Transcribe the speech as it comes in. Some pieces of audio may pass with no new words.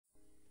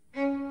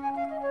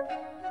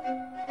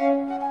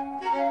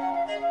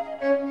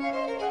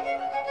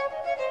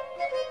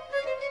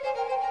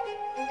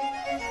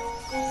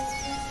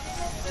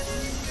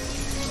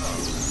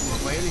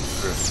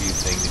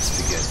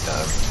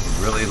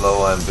We're really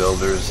low on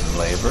builders and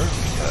labor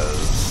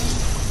because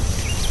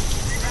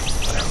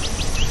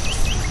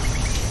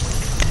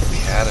we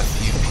had a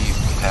few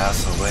people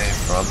pass away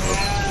from the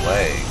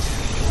plague,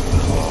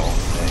 of all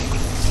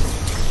things.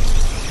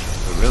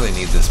 We really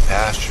need this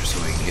pasture so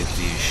we can get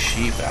these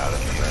sheep out of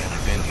here.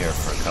 I've been here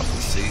for a couple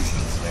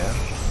seasons now.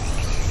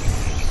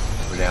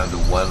 We're down to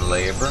one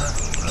labor.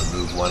 I'm going to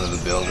move one of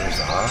the builders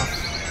off.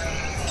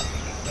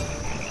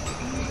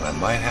 I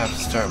might have to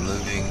start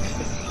moving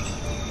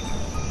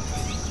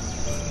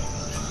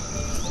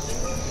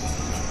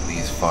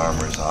these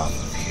farmers off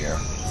of here.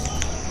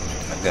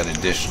 I've got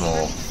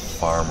additional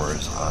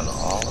farmers on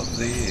all of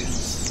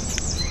these.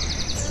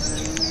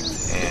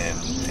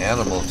 And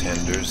animal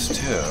tenders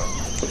too.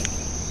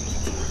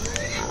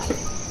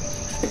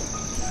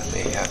 I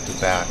may have to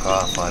back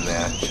off on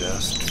that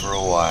just for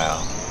a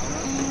while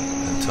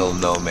until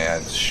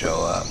nomads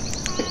show up,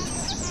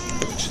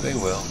 which they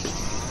will.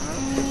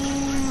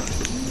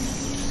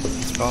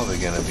 It's probably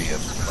going to be a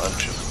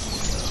bunch of them.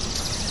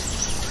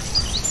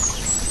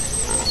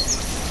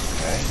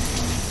 Okay.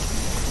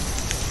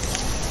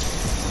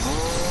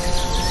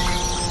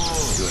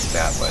 Let's do it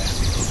that way. I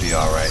think we'll be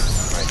alright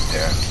right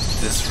there.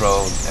 This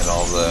road and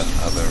all the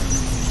other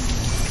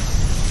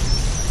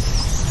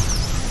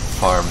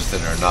farms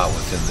that are not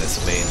within this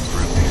main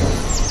group here,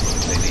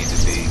 they need to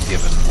be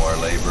given more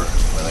labor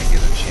when I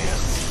get a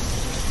chance.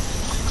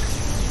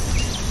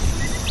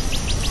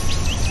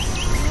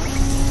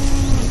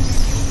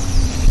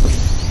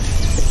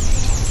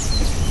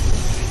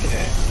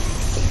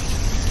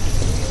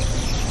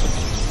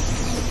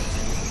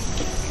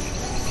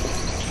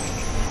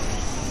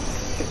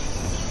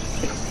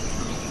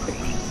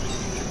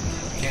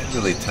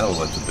 Really tell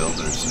what the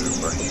builders are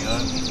working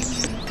on.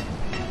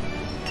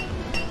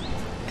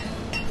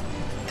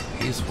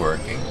 He's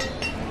working.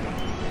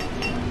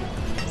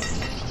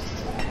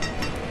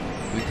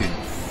 We could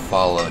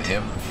follow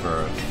him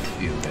for a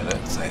few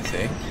minutes, I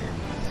think.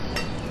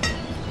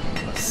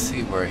 Let's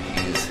see where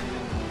he's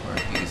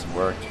working. He's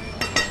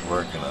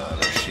working on,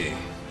 or she.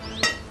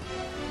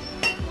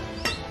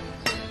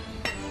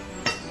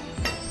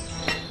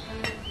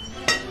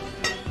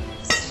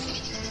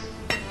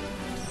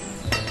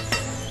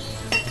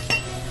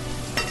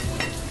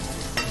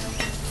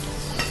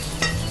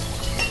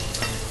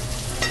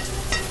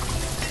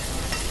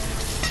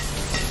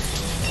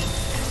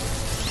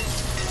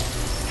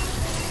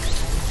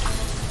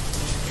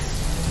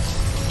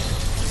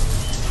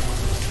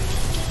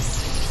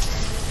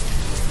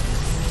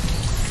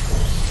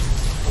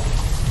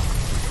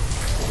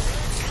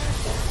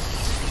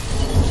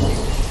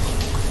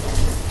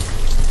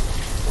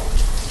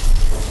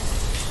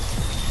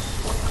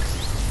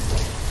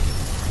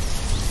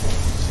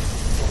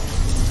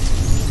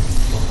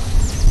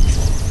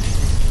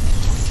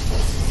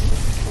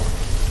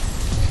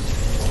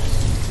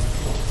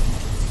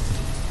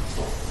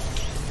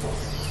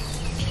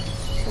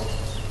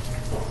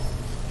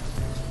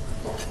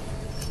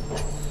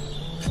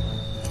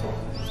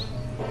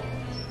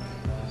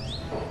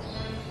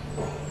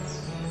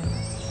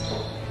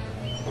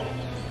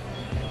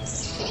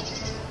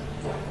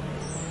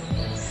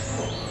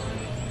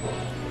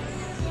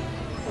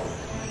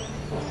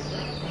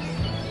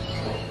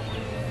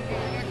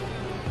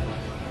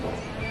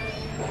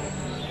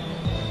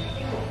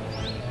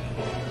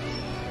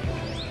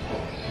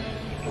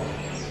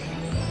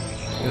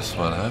 This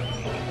one, huh?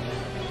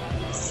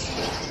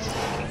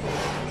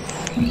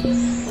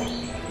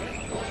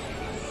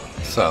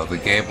 So, the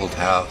gabled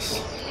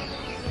house.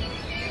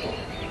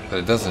 But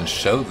it doesn't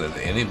show that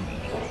any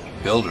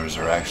builders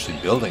are actually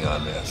building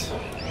on this.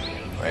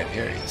 Right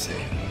here, you see,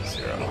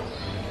 0.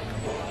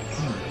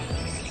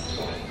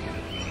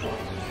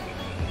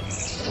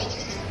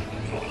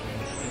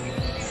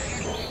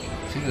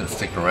 He didn't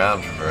stick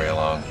around for very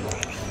long.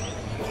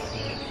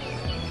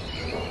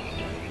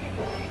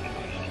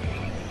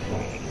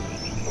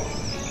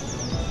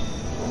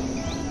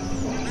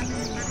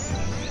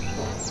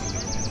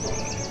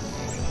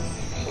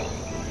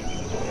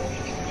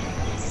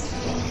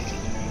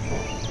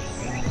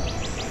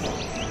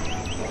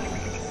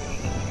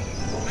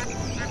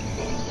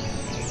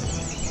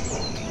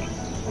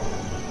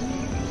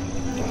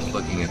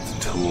 Looking at the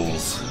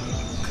tools,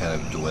 kind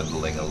of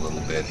dwindling a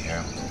little bit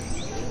here.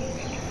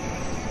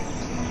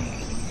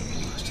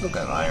 Still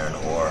got iron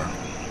ore.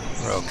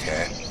 We're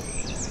okay.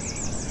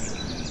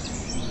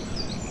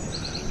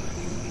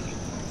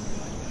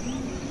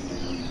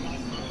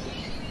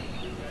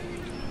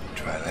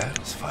 Try that.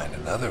 Let's find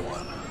another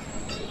one.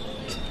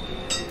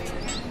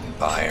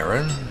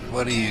 Byron,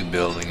 what are you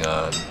building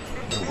on?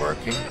 You're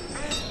working.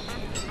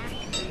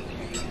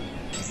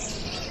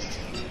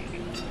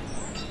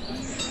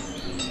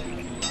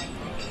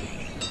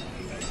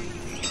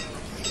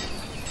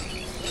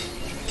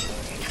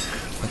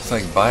 Looks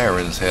like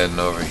Byron's heading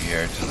over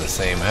here to the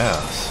same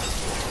house.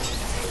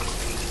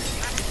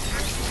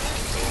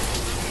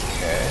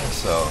 Okay,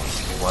 so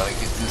you want to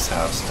get this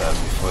house done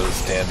before the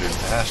standard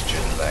pasture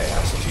that I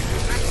asked you to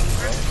do,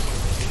 right?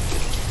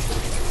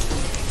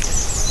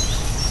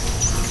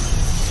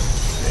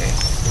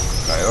 See?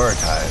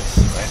 prioritize.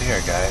 Right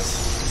here, guys.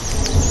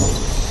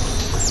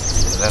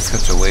 And that's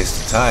such a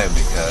waste of time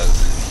because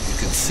you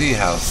can see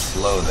how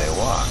slow they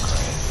walk,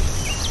 right?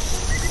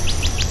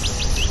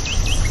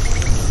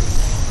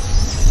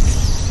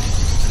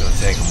 It's going to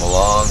take them a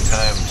long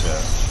time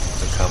to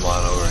come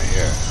on over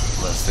here,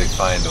 unless they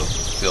find a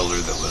builder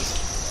that was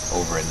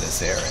over in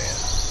this area.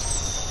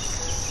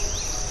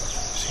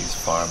 She's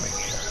farming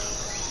here.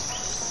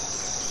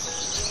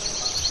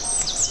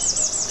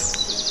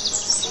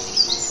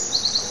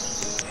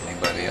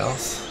 Anybody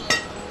else?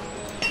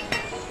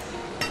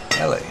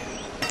 Ellie.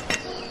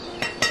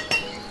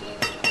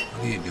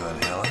 What are you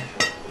doing, Ellie?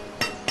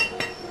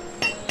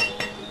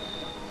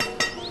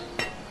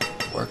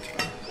 Working.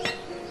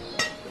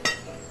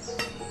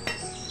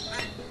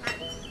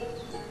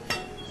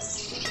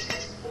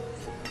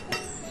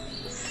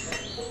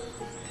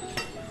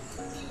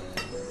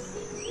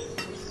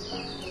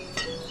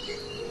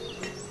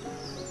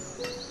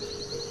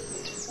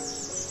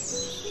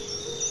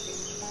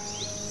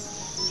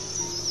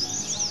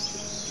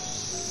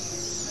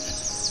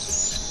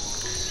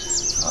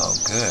 Oh,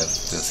 good.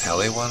 Does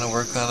Helly want to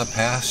work on a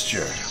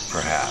pasture,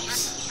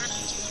 perhaps?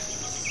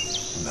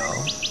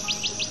 No.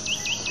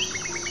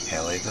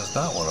 Helly does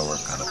not want to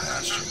work on a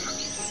pasture.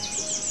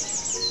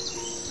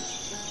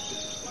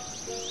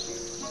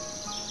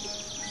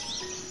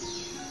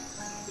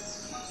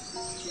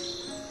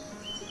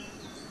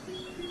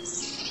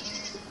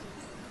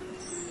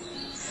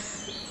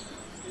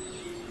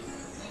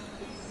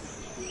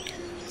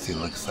 See,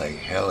 looks like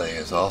Helly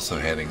is also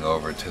heading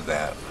over to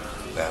that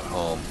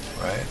home,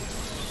 right?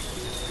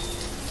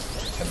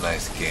 A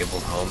nice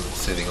gabled home that's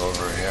sitting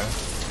over here.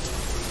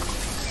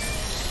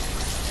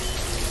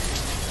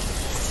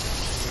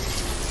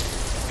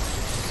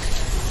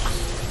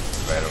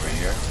 Right over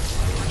here.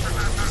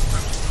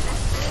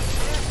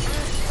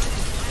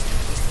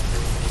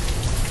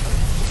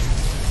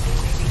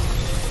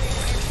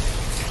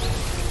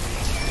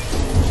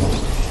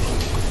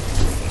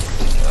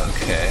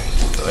 Okay,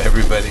 so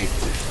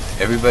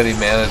everybody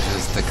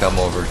manages to come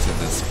over to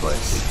this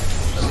place.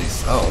 At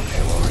least, oh,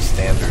 okay, well, our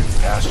standard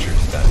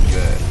pasture's done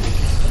good.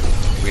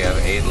 We have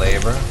 8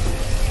 labor.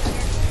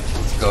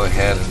 Let's go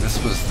ahead, and this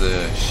was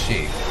the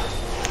sheep.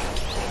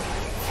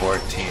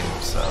 14,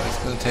 so it's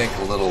going to take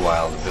a little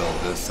while to build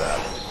this up.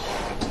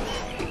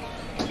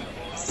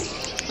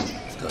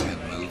 Let's go ahead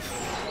and move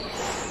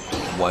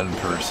one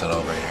person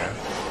over here.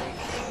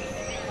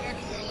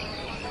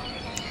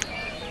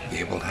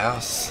 Gabled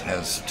house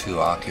has 2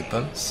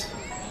 occupants.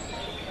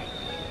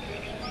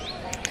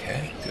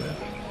 Okay, good.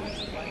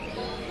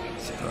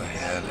 Let's go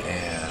ahead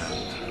and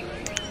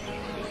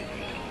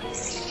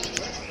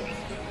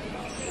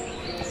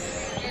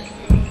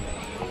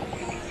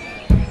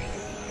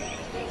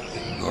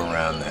go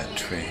around that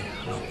tree.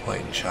 No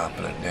point in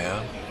chopping it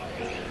down.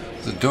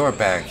 There's a door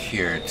back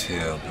here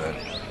too, but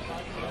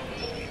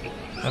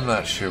I'm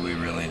not sure we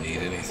really need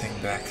anything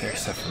back there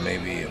except for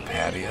maybe a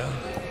patio.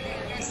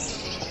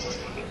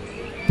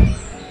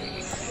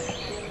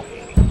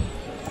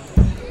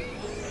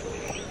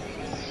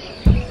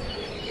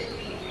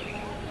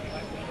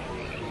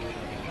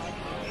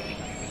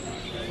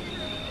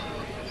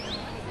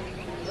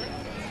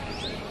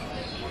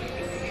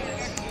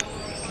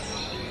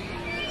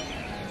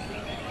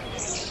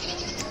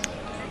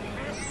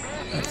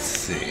 Let's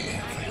see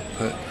if I can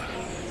put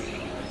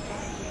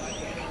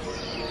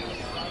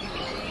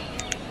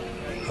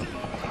a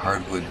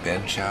hardwood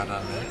bench out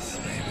on this,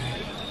 maybe.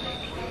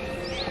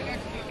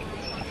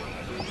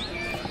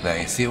 Now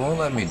you see, it won't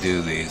let me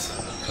do these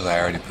because I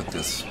already put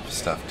this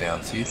stuff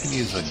down. So you can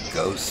use a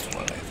ghost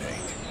one, I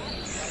think.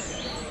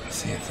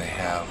 See if they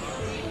have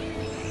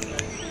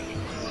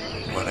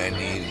what I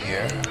need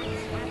here.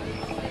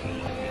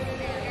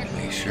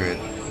 Make sure it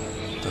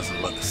doesn't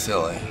look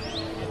silly.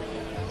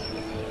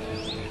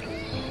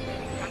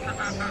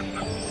 I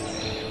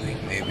think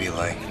maybe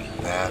like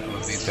that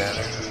would be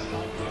better.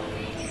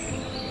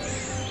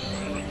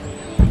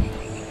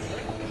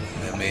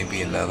 And then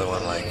maybe another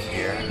one like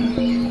here.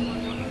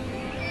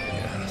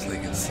 Yeah, so they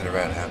can sit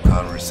around and have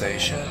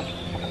conversation.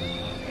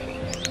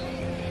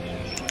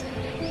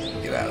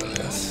 Get out of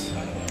this.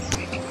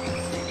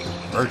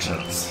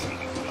 Merchants.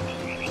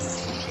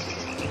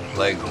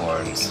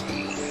 Leghorns.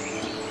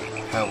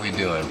 How we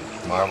doing?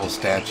 Marble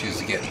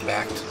statues getting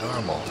back to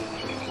normal.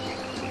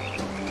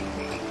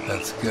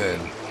 That's good.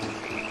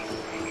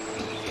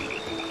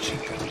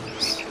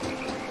 Chickens.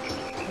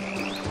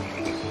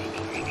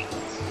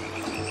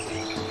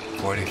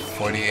 40,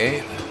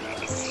 48.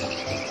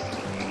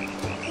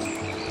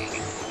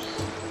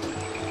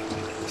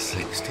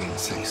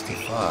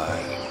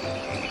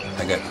 1665.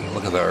 I got,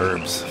 look at the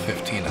herbs.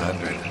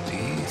 1500.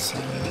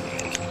 Decent.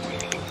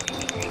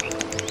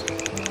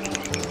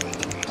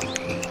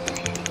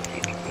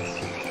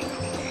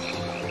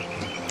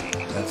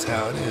 That's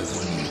how it is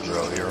when you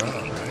grow your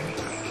own, right?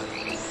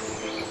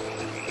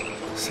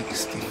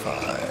 65.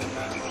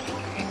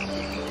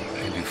 I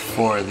do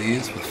 4 of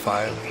these with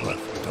 5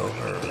 left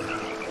over.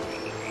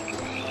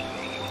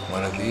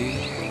 1 of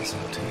these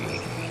and 2 of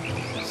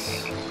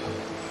these.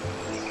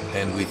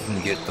 and we can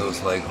get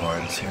those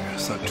leghorns here.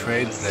 So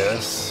trade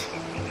this,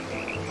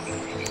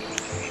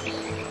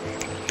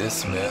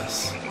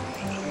 dismiss,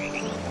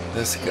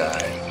 this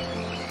guy.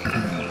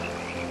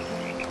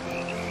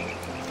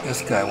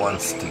 This guy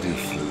wants to do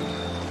food.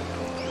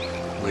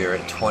 We are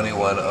at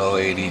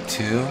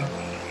 21,082.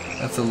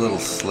 That's a little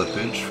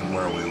slippage from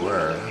where we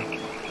were.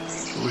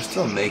 But we're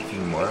still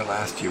making more.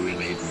 Last year we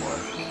made more.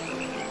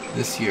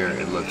 This year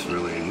it looks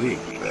really weak,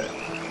 but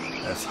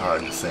that's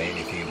hard to say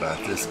anything about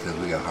this because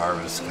we got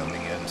harvest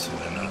coming in soon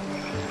enough.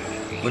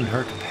 Wouldn't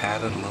hurt to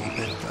pad it a little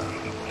bit though.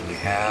 We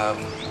have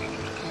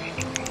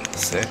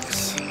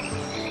 6.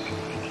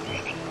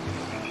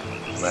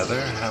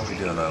 Leather? How are we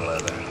doing on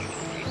leather?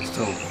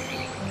 Still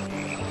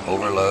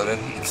overloaded.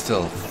 We can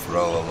still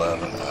throw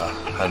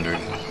 100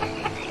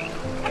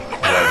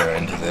 leather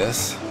into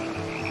this.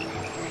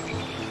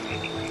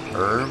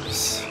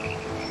 Herbs.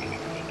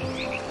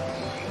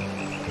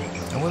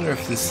 I wonder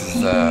if this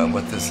is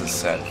what this is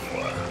set for.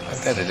 I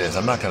bet it is.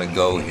 I'm not going to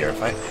go here.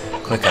 If I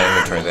click on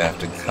inventory, I have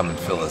to come and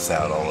fill this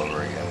out all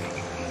over again.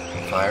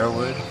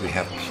 Firewood. We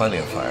have plenty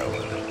of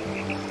firewood.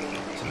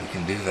 So we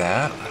can do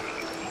that.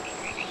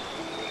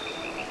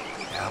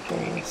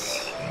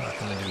 Apples. I'm not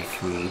going to do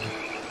food.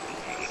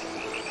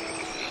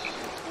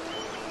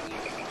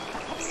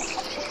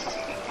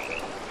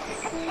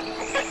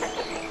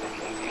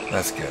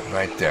 That's good,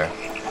 right there.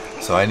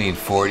 So I need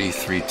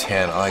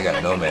 4310. Oh, I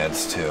got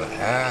nomads too.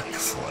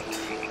 Excellent.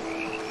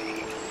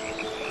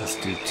 Let's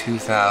do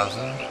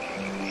 2,000.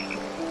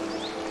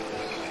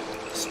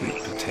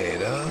 Sweet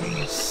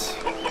potatoes.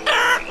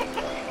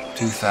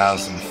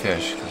 2,000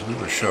 fish, because we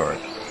were short.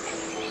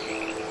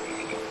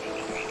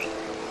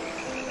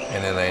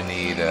 And then I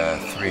need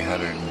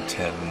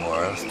 310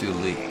 more. Let's do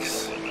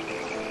leeks.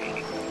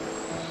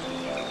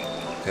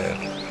 Good.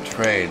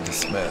 Trade,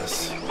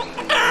 dismiss.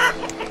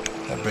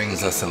 That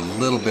brings us a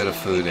little bit of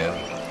food in.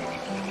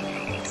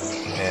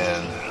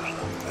 And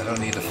I don't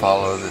need to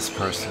follow this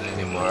person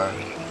anymore.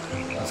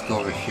 Let's go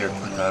over here,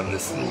 click on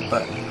this little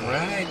button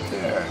right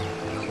there.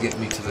 It'll get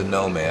me to the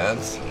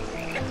nomads.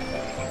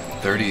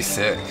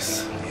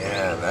 36.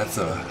 Yeah, that's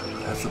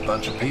a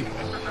bunch of people.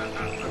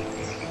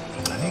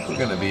 I think we're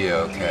gonna be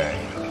okay.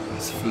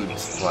 This food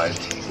supply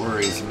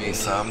worries me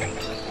some.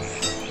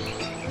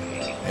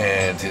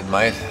 And it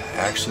might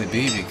actually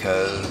be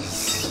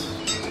because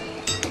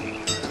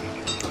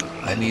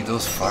I need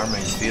those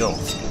farming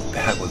fields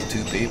back with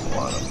 2 people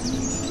on them.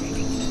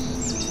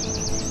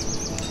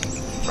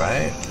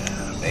 Right?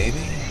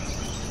 Maybe?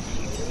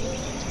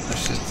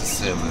 Let's just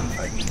assume that if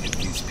I can get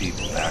these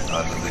people back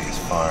onto these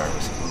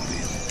farms, we'll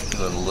be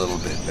doing a little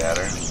bit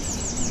better.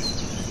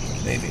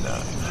 Maybe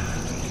not.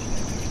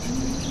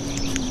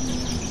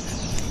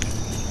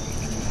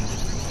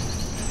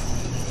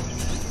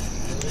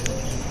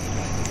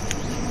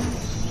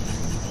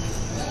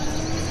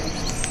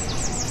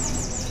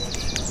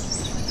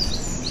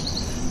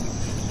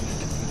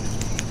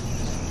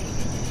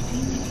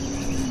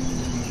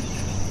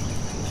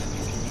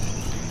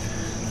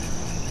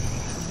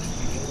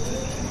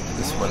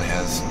 This one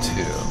has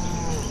 2.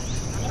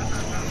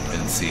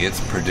 And see,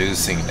 it's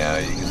producing now.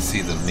 You can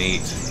see the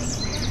meat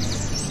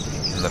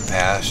in the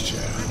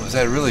pasture. Was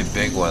that really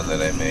big one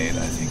that I made?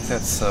 I think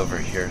that's over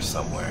here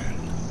somewhere.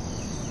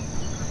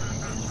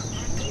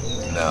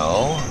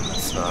 No,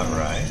 that's not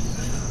right.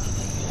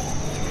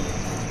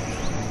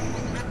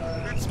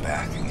 It's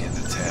backing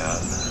into town.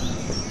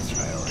 It's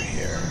right over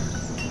here.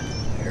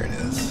 Here it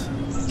is.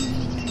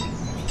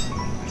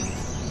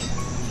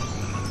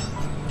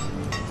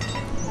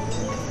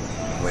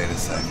 Wait a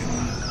second.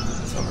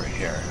 It's over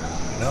here.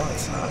 No,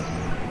 it's not.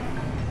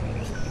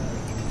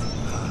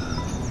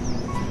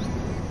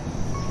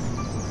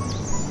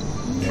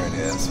 There it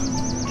is.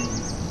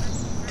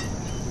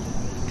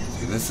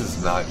 See, this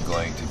is not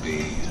going to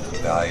be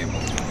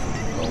valuable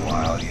for a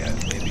while yet.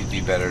 Maybe it'd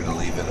be better to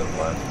leave it at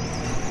 1.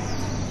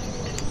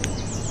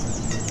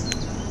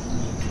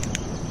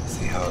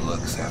 See how it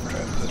looks after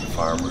I put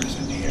farmers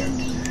in here.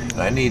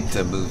 And I need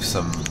to move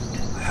some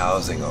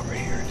housing over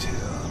here too.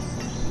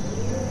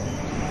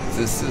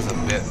 This is a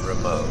bit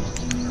remote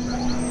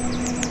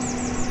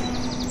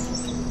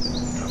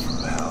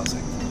from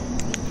housing.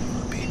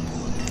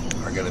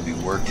 People are going to be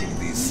working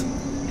these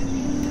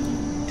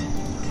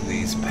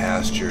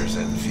pastures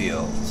and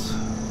fields.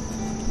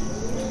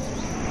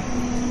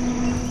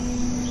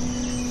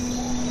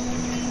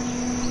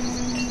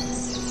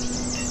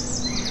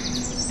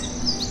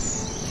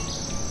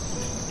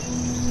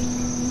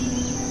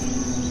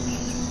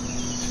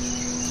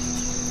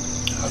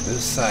 Now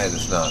this side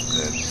is not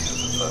good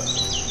because of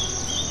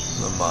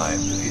the mine.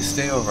 If you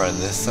stay over on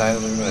this side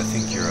of the road, I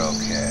think you're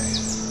okay.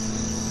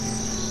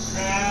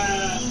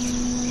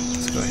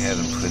 Let's go ahead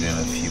and put in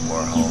a few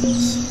more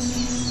homes.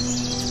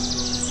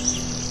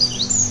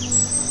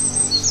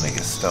 Let's make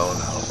a stone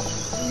home.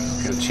 I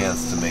don't get a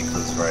chance to make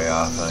those very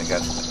often. I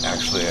have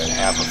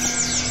a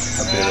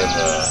bit of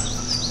a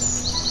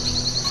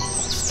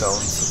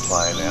stone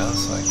supply now,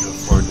 so I can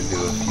afford to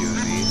do a few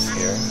of these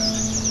here.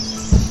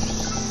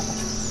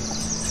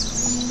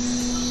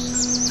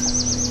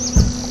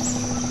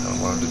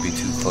 to be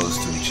too close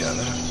to each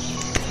other.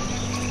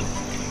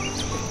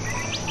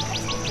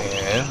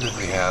 And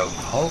we have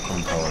hull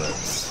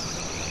components.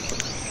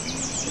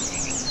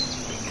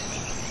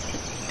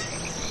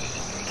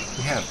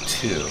 We have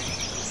 2.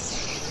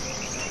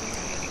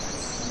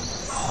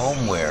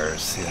 Homewares,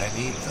 see, I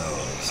need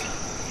those.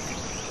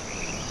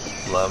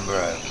 Lumber,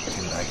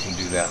 I can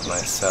do that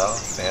myself.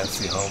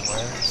 Fancy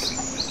homewares.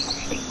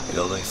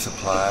 Building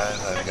supplies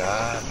I've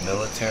got.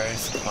 Military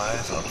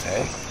supplies I'll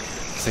take.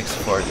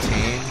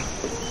 614.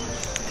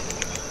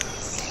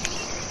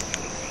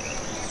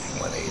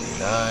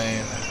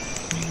 189.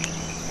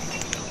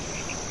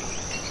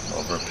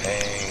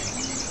 Overpaying.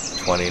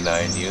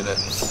 29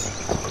 units.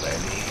 What I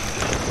need.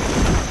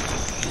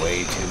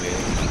 Way too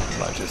many.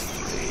 Not just 3.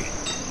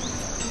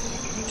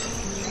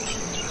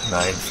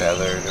 9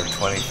 feathered or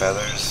 20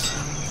 feathers.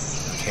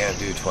 Can't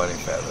do 20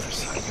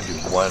 feathers. I can do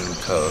 1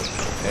 coat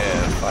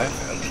and 5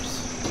 feathers.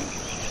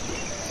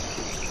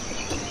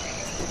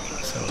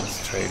 So let's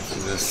trade for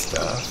this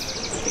stuff.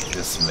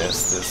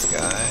 Dismiss this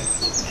guy.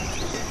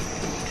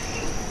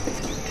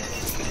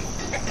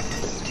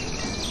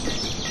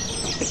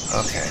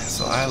 Okay,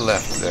 so I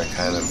left there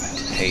kind of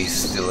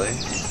hastily.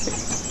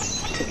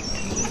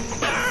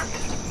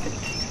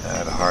 I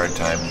had a hard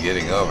time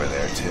getting over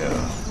there too.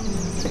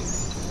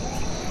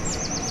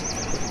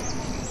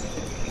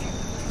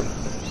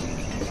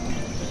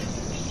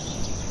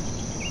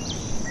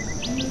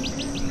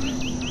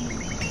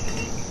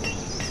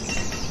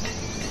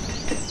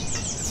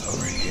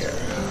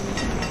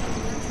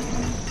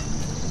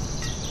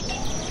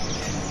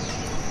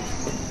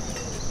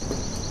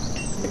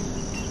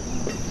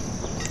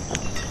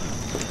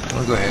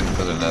 I'll go ahead and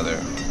put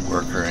another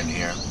worker in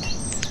here.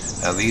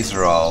 Now these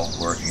are all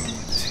working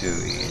 2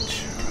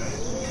 each.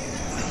 Right?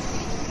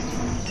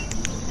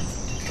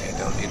 Okay,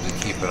 don't need to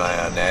keep an eye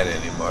on that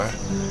anymore.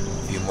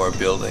 A few more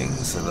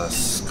buildings and a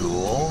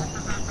school.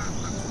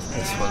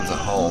 This one's a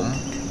home.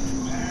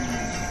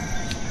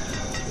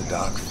 The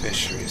dock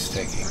fishery is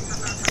taking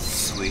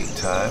sweet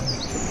time.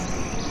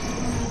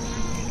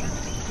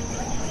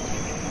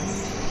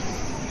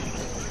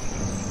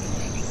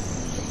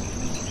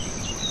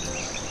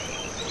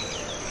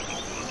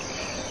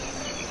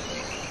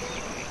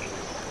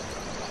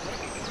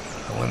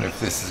 I wonder if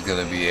this is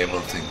going to be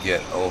able to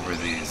get over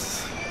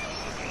this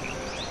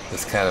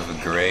kind of a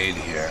grade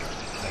here.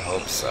 I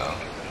hope so.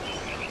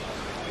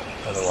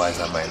 Otherwise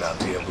I might not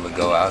be able to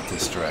go out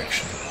this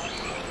direction.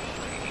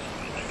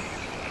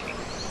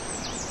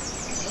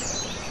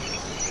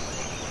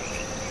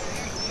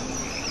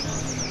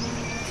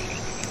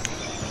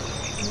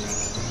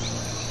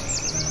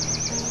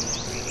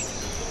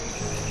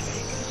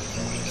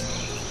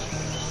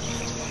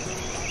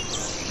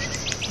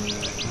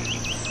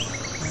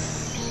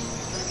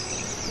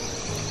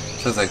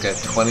 Says I got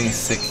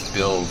 26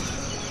 build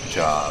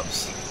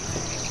jobs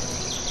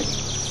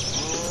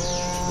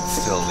that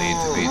still need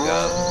to be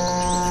done.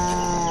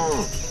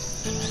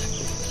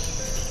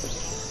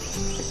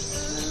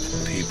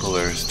 People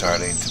are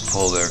starting to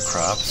pull their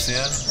crops in.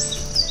 I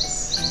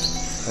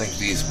think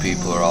these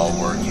people are all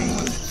working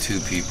with 2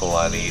 people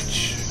on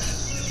each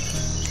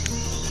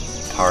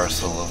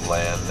parcel of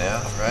land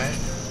now, right?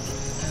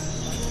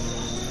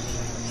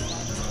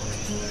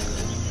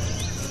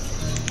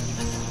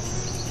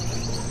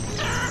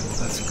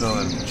 Let's go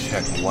and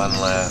check one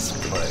last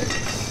place.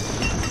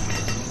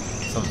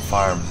 Some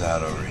farms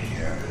out over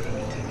here.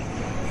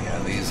 Yeah,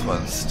 these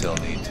ones still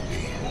need to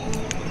be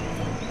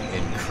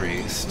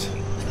increased.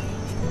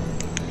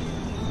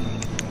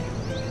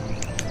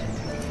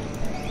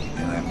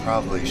 And I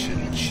probably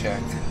should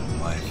check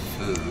my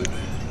food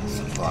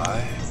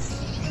supply.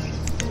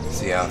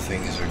 See how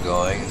things are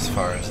going as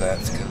far as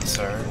that's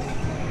concerned.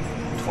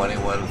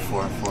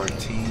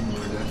 21,414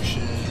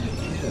 production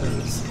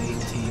is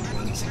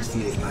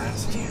 18,168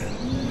 last year.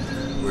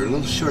 We're a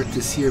little short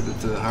this year, but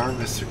the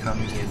harvests are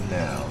coming in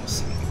now,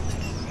 so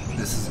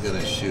this is going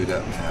to shoot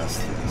up past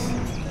this.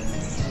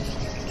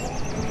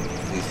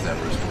 These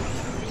numbers will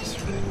increase,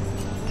 right?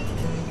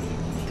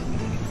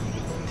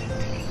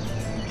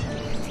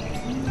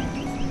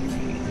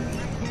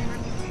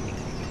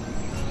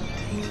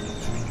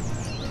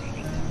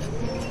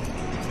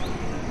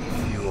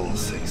 Fuel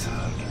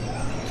 600.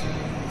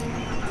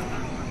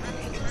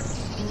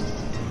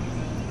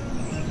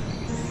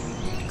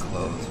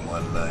 Clothes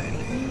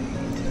 190.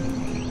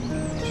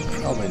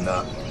 Should probably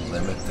not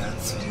limit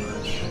that so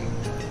much.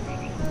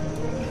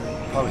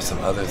 Probably some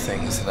other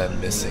things that I'm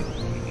missing.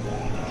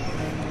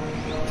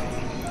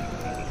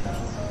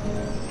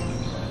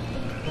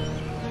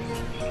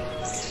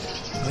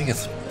 I think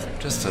it's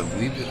just a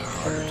wee bit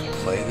harder to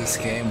play this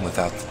game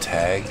without the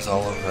tags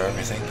all over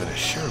everything, but it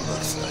sure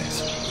looks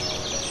nice.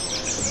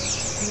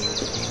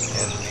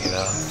 And, you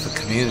know, the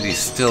community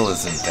still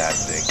isn't that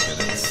big that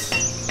it's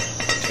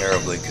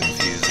terribly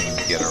confusing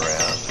to get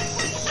around.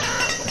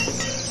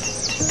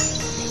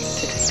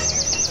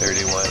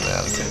 31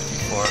 out of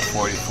 54,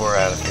 44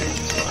 out of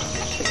 54.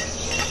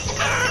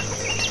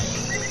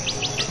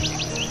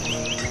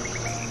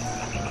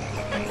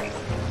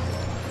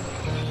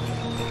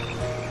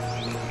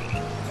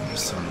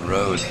 some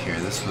road here.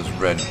 This was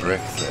red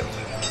brick that,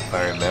 if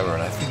I remember,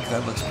 and I think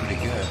that looks pretty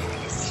good.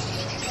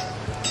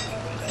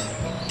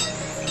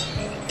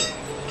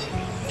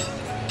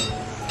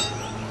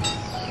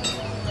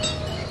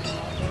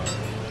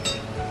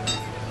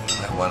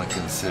 I want to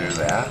consider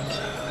that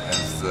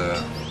as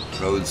the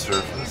road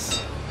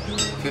surface.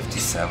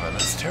 57,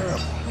 that's terrible.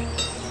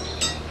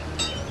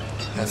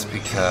 That's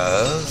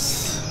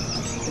because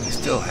we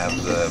still have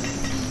the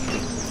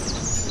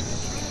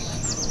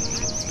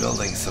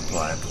building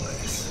supply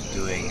place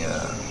doing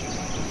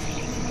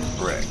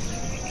brick.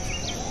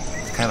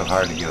 It's kind of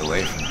hard to get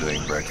away from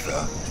doing brick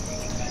though.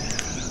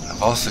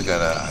 I've also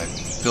got I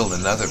build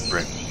another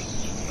brick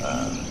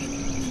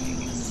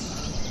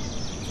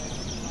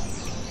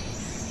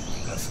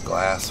that's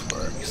glass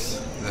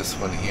works. This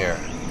one here,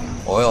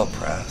 oil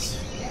press.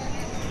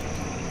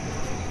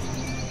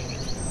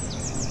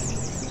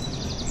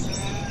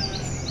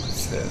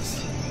 What's this?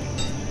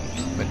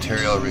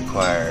 Material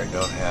required,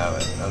 don't have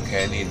it.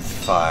 Okay, I need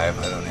 5,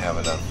 I don't have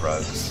enough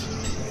rugs.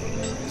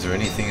 Is there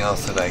anything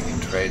else that I can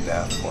trade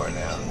that for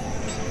now?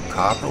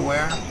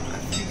 Copperware? I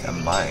think I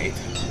might.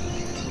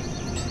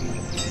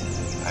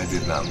 I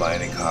did not buy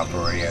any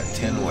copperware yet.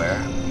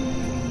 Tinware.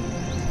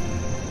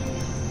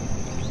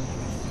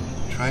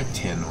 Try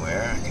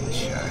tinware, I can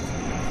check.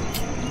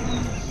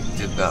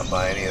 Did not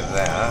buy any of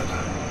that.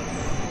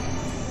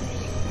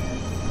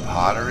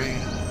 Pottery?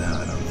 No,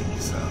 I don't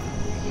think so.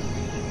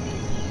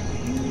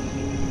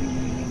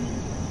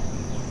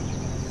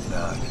 No,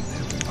 I didn't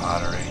have any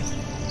pottery.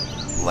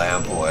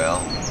 Lamp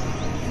oil.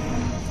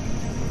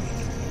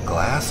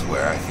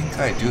 Glassware. I think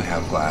I do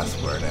have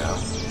glassware now.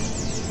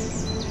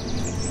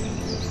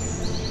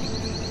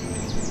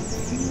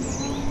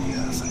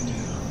 Yes, I do.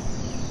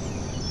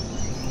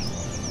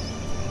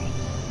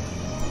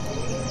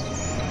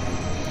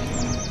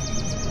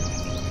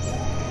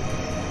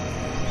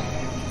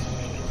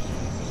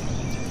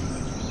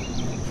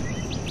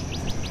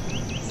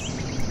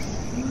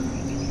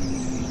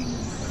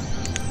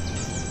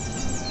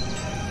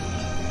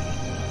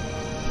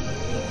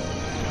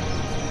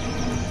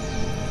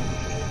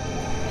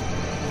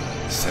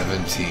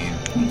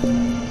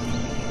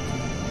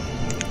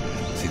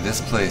 See,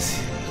 this place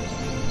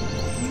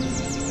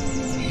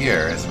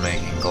here is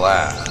making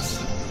glass.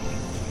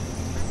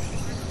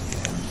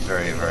 And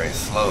very, very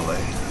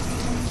slowly.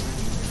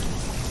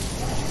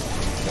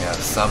 We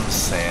have some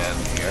sand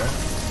here.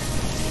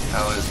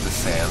 How is the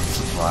sand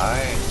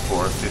supply?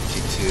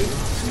 452.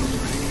 Still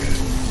pretty good.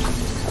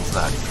 It's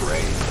not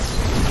great.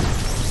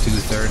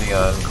 230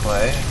 on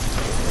clay.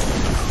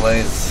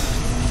 Clay's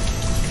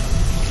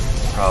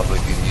probably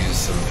could use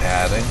some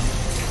padding.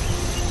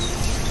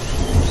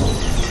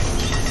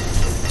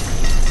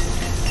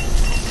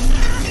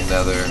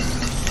 Another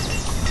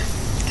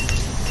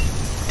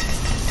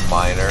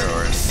miner,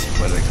 or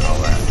what do they call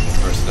that?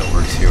 The person that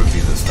works here would be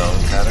the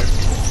stone cutter.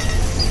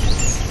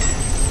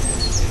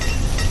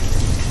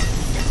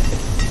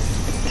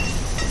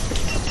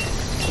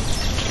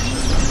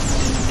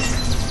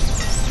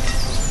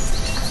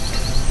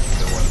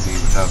 Don't want to be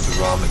without the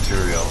raw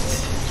materials.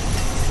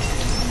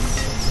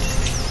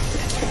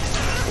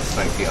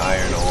 Like the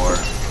iron ore.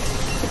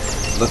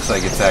 Looks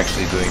like it's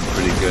actually doing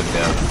pretty good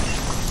now.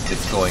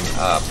 It's going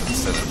up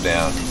instead of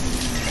down.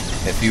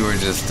 If you were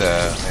just,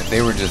 if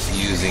they were just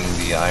using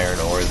the iron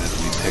ore that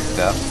we picked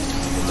up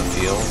in the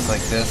fields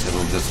like this,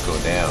 it'll just go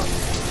down.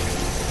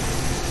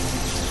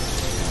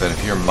 But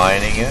if you're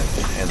mining it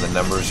and the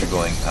numbers are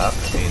going up,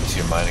 it means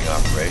your mining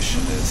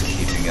operation is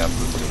keeping up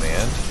with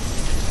demand,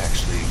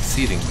 actually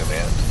exceeding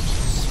demand, which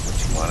is what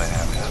you want to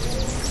have happen.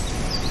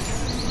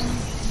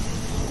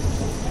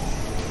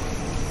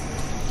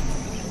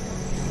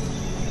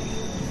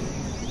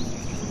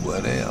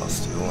 What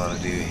else do we want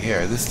to do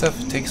here? This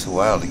stuff takes a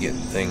while to get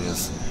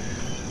things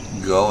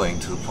going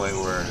to the point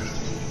where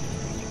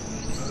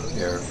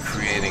you're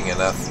creating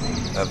enough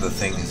of the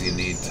things you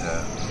need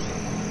to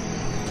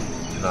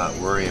not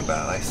worry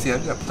about. I see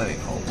I've got plenty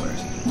of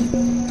homewares.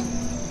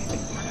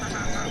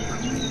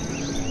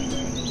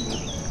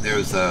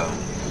 There's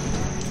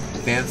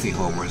fancy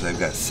homewares. I've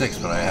got 6,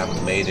 but I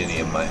haven't made any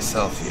of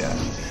myself yet.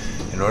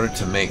 In order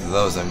to make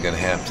those, I'm going to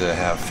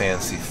have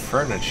fancy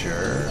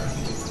furniture.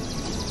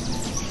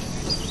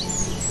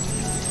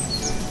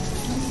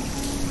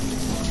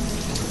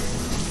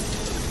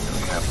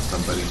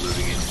 Somebody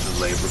moving into the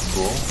labor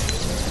pool.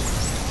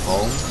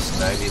 Homes,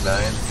 99,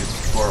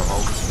 54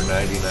 homes for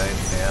 99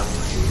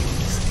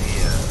 families,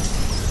 and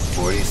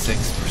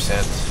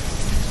 46%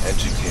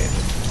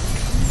 educated.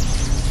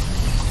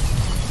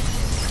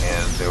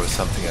 And there was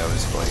something I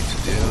was going to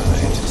do, and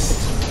I just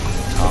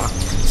talked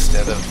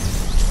instead of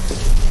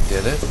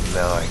did it.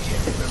 Now I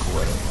can't remember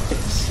what it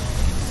was.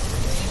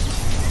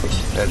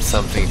 It had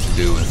something to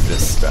do with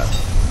this stuff.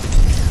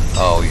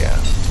 Oh yeah.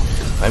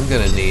 I'm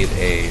going to need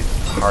a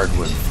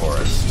hardwood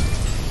forest.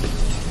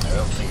 I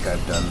don't think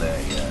I've done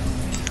that yet.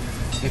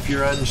 If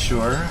you're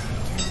unsure,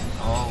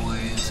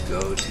 always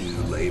go to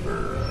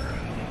labor.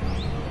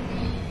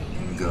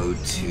 And go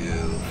to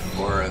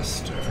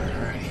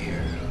forester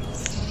here.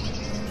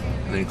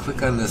 And then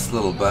click on this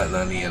little button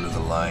on the end of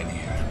the line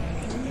here.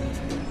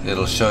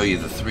 It'll show you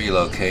the 3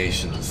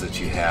 locations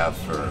that you have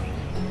for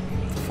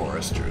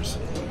foresters.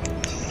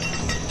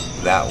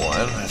 That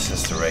one, that's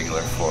just a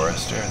regular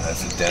forester.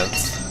 That's a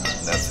dense.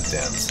 That's a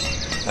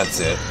dense. That's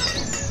it.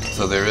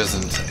 So there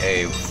isn't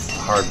a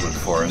hardwood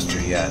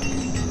forester yet.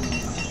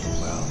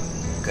 Well,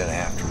 I'm gonna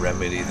have to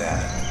remedy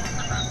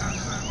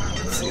that.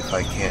 Let's see if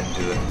I can't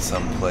do it in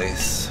some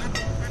place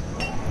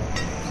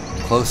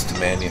close to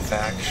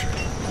manufacture.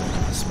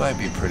 This might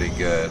be pretty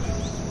good.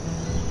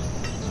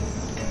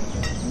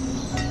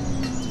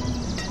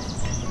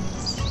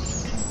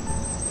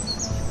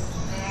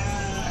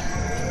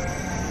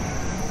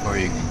 Or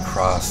you can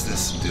cross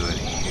this and do it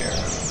here.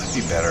 Might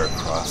be better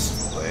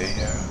across the way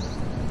here.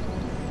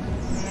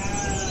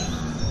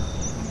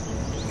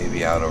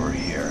 Maybe out over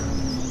here.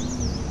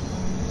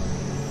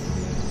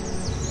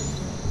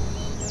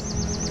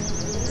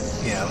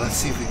 Yeah, let's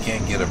see if we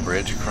can't get a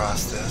bridge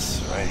across this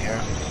right here.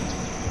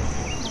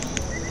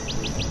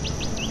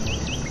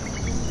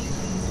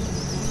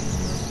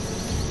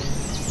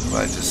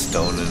 Like just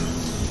stone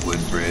and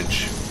wood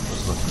bridge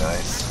would look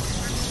nice.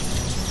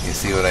 You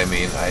see what I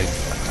mean? I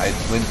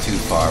went too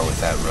far with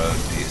that road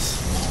piece.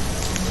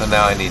 So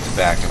now I need to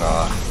back it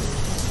off.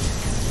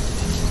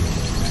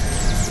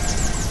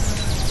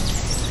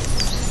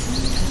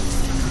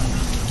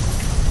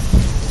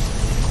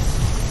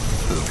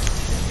 Ooh.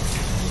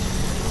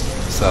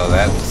 So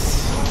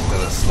that's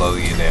gonna slow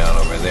you down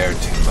over there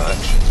too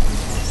much.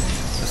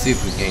 Let's see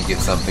if we can get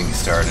something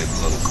started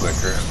a little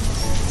quicker.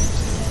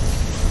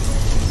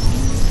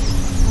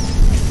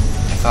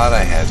 I thought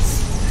I had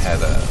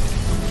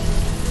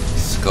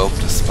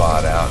scoped a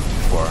spot out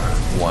before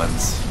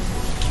once,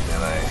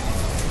 and I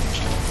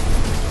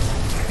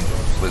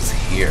was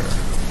here.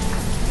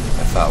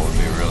 I thought would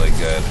be really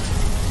good.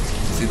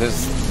 See,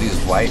 there's these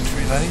white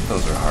trees. I think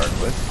those are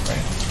hardwood,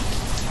 right?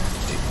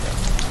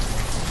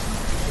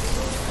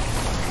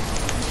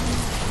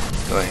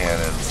 Go ahead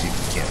and see if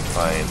we can't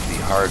find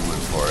the hardwood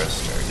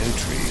forester. New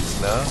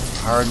trees, no?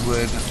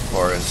 Hardwood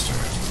forester.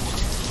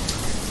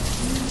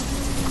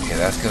 Okay,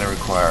 that's going to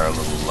require a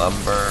little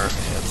lumber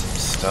and some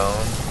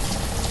stone.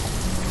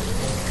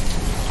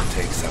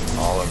 Takes up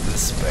all of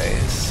this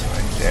space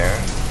right there.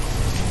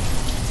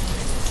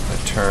 I'm going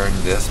to turn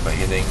this by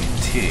hitting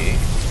T.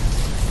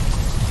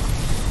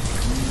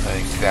 I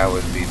think that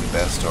would be the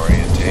best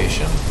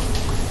orientation.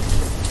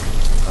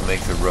 I'll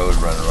make the road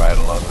run right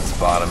along this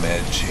bottom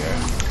edge here.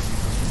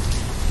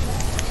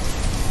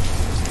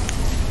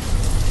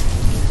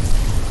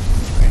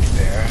 Right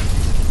there.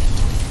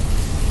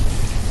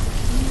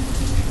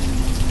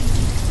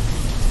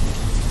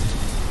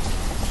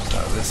 So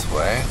this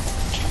way.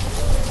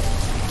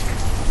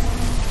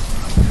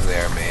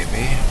 There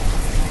maybe.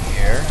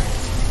 Here.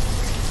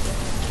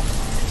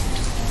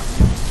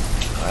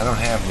 I don't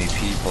have any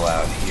people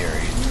out here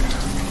either.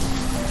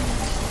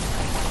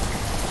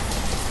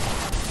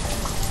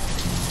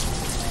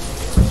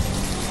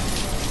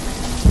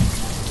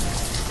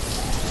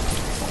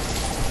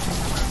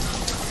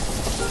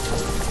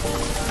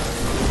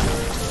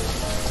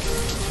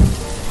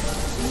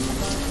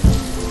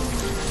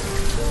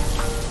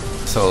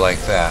 So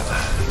like that.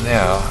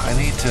 Now, I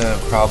need to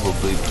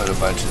probably put a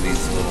bunch of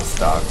these little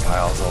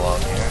stockpiles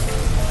along here.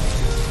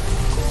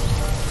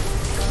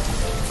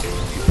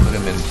 You put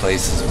them in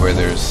places where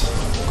there's...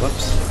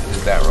 Whoops, I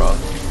did that wrong.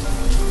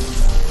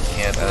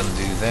 Can't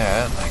undo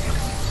that.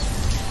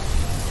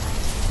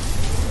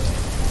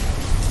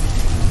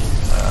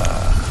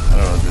 I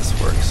don't know if this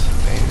works.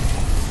 Maybe.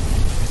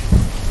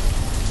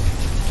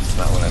 That's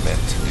not what I meant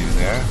to do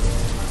there.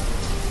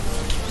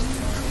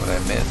 What I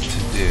meant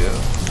to do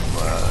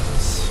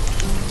was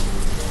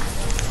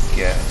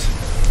get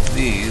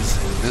these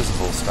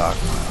invisible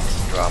stockpiles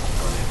and drop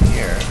one in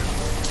here,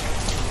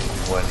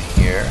 one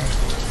here,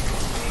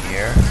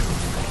 here.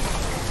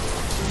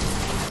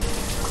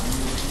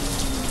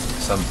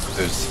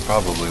 There's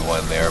probably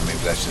one there, maybe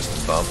that's just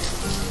a bump.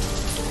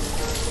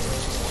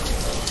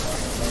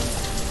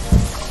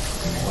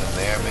 One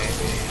there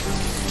maybe.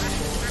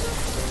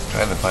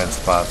 Trying to find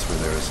spots where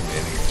there isn't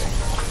anything.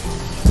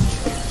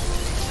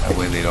 That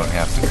way they don't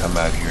have to come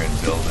out here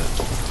and build it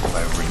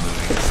by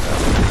removing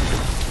stuff.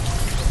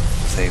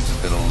 Saves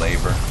a bit of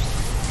labor.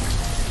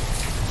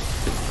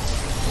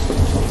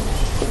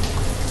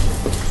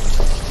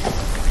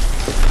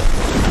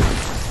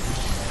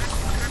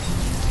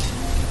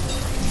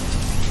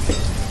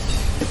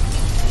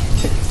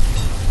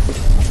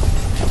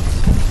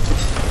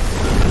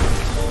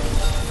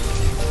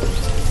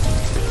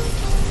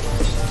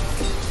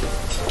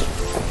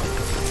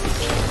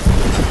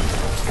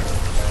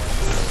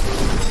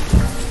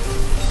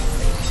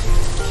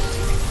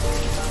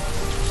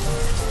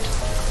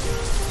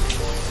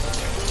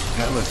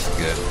 That looks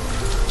good.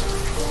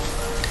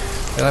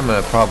 Then I'm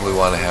going to probably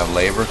want to have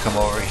labor come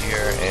over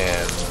here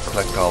and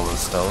collect all the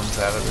stones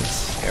out of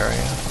this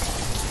area.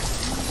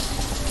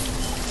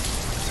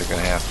 They're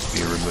going to have to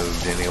be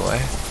removed anyway.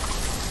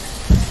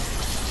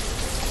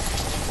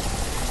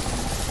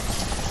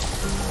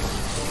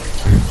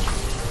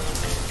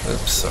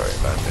 Oops, sorry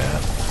about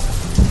that.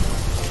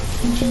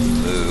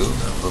 Move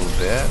a little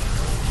bit.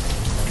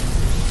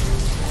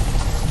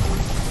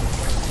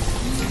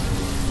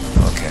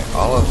 Okay,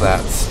 all of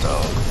that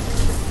stone.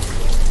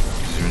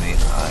 Is there any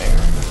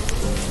iron?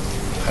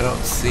 I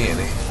don't see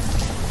any.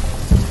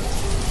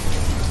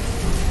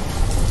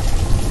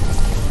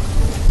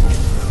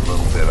 A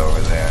little bit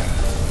over there.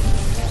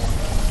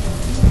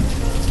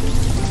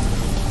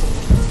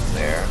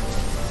 There.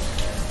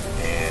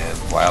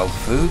 And wild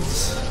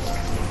foods.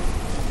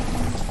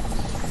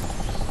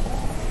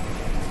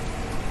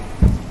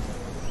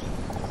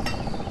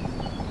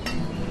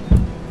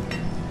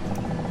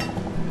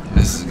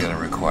 This is going to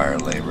require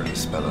labor to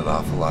spend an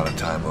awful lot of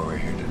time over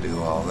here to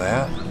do all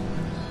that.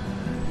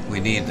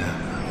 We're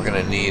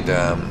going to need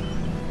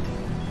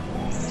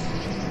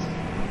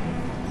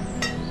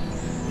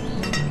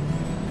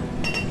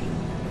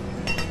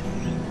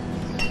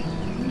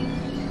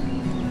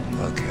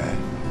okay,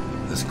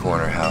 this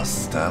corner house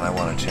is done. I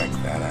want to check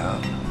that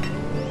out.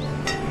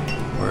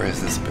 Where is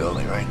this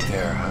building? Right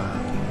there, huh?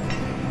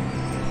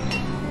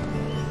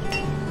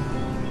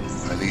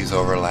 Are these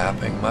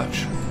overlapping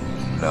much?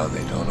 No,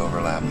 they don't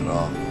overlap at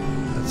all.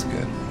 That's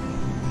good.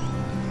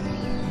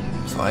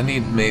 So I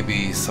need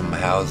maybe some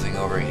housing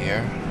over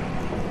here.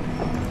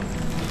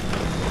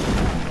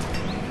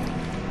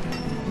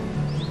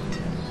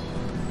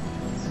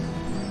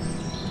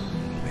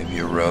 Maybe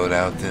a road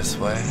out this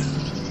way.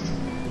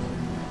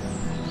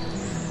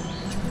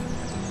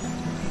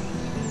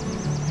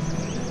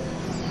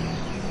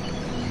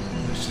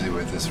 Let's see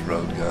where this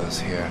road goes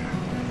here.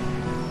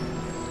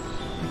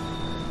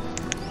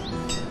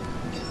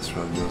 This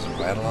road goes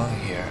right along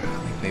here. I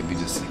think maybe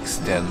just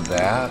extend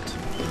that.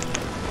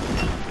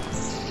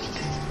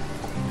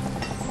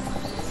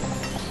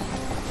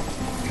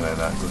 Can I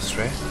not go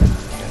straight?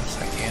 Yes,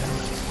 I can.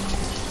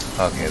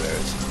 Okay,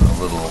 there's a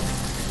little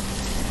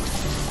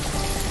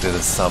bit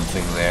of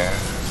something there.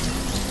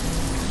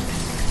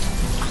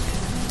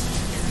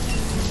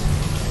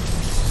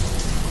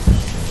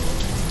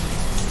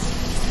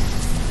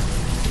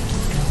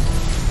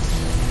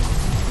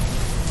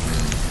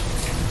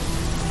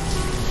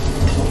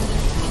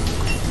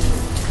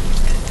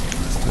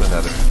 Let's do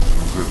another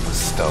group of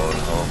stone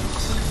homes.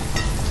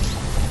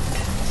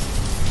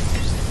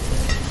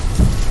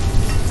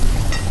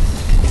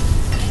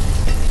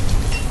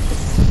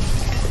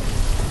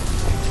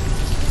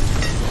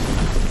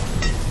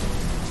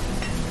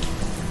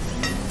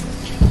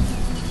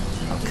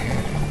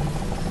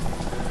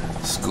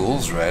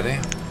 School's ready.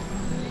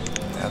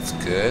 That's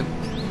good.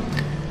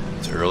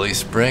 It's early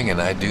spring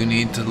and I do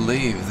need to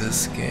leave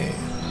this game.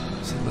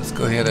 So let's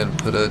go ahead and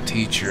put a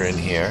teacher in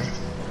here.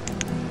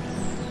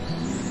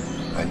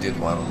 I did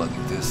want to look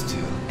at this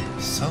too.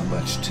 So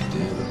much to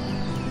do.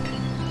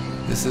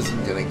 This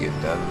isn't going to get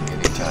done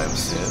anytime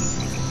soon.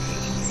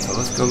 So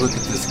let's go look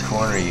at this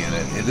corner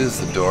unit. It is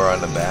the door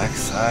on the back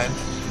side.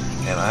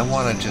 And I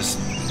want to just,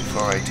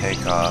 before I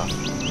take off,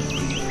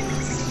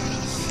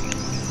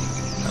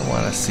 I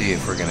want to see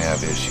if we're going to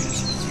have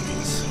issues with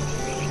these.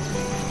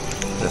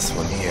 This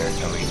one here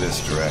coming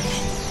this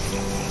direction.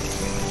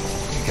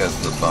 Because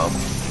of the bump.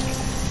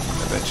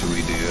 I bet you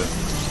we do.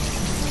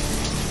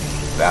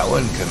 That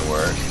one can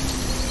work.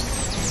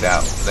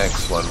 That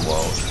next one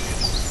won't.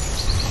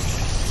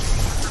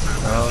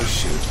 Oh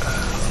shoot.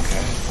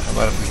 Okay. How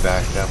about if we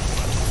backed up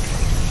one?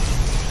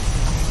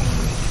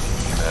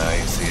 No,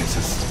 you see, it's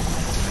just...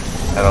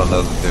 I don't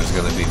know that there's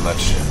going to be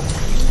much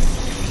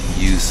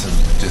use in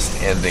just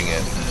ending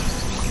it.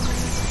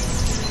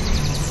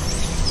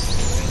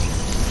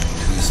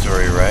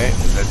 Two-story, right?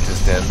 Is that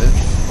just ended?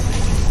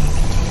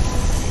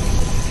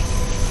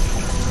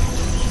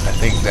 I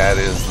think that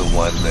is the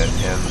one that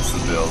ends the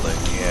building.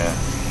 Yeah.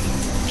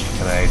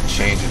 Can I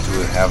change it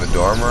to have a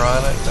dormer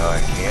on it? No, I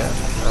can't.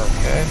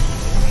 Okay.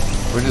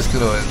 We're just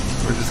gonna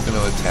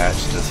attach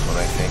this one,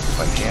 I think, if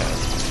I can.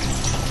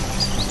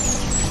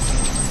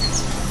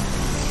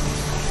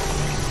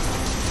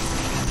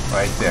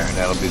 Right there.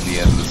 That'll be the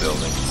end of the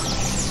building.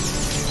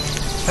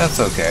 That's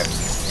okay.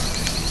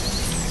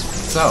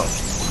 So, a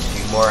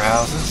few more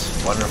houses.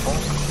 Wonderful.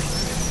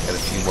 Got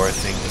a few more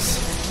things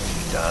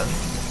done.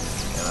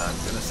 And I'm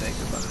gonna say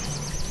goodbye.